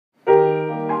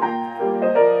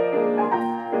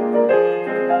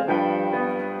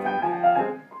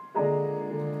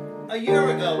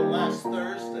year ago, last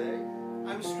Thursday,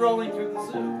 I was strolling through the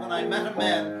zoo when I met a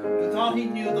man who thought he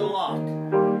knew the lot.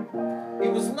 He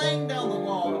was laying down the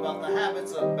law about the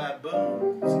habits of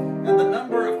baboons and the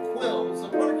number of quills a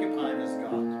porcupine has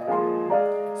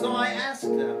got. So I asked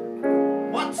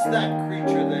him, "What's that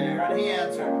creature there?" And he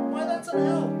answered, "Why, that's an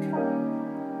elk."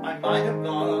 I might have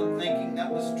gone on thinking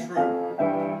that was true,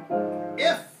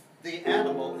 if the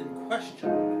animal in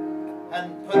question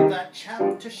hadn't put that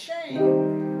chap to shame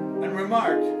and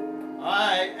remarked,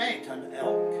 "I ain't an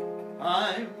elk,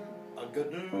 I'm a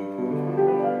gnu.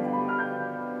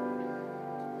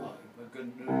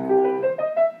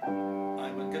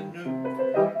 I'm a gnu.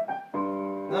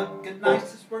 The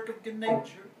nicest work of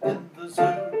nature in the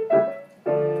zoo.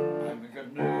 I'm a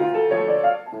gnu.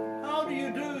 How do you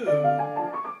do?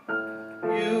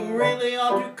 You really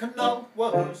ought to know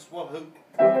wahoo's wahoo.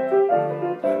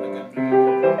 I'm a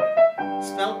gnu.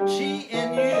 Spelt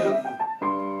G-N-U.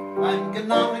 I'm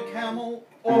not a camel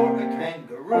or a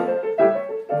kangaroo.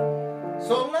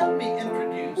 So let me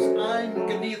introduce, I'm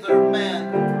neither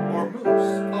man or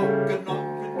moose. Oh, gno,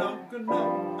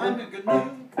 I'm a gnu.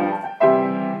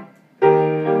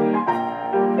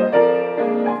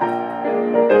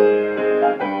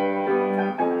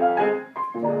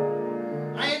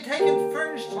 I had taken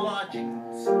furnished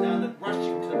lodgings down at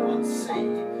Washington-on-Sea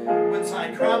whence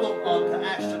I traveled on to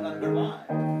Ashton-under-Lyne.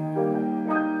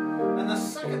 And the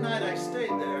second night I stayed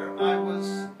there, I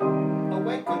was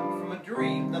awakened from a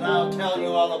dream that I'll tell you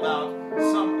all about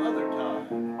some other time.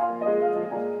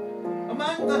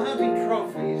 Among the hunting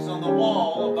trophies on the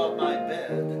wall above my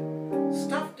bed,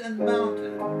 stuffed and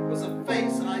mounted, was a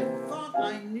face I thought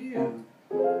I knew.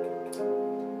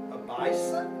 A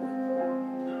bison?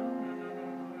 No,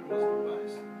 it wasn't a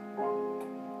bison.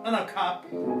 An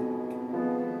okapi.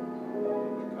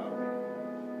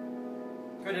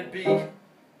 Could it be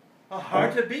a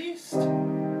hartebeest?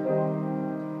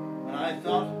 And I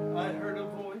thought I heard a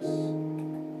voice.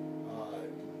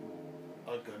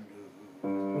 I'm a gnu.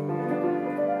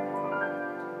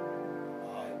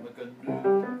 I'm a gnu.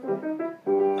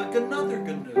 Another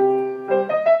gnu.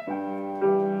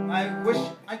 I wish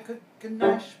I could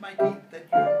gnash my teeth at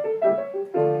you.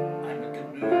 I'm a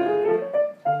gnu.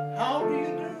 How do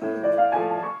you do?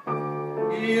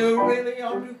 You really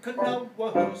ought to know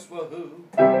wahoo's wahoo.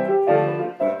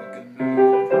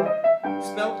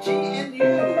 Spelled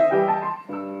G-N-U.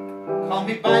 Call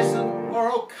me bison or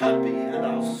okapi and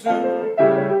I'll sue.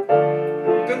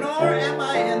 Nor am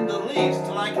I in the least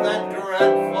like that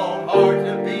dreadful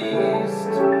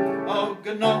hartebeest. Oh,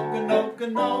 gno,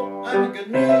 I'm a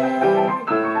gnu.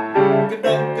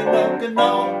 Gno,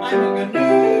 I'm a gnu.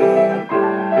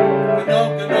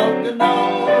 Gno,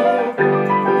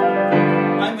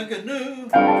 I'm a gnu.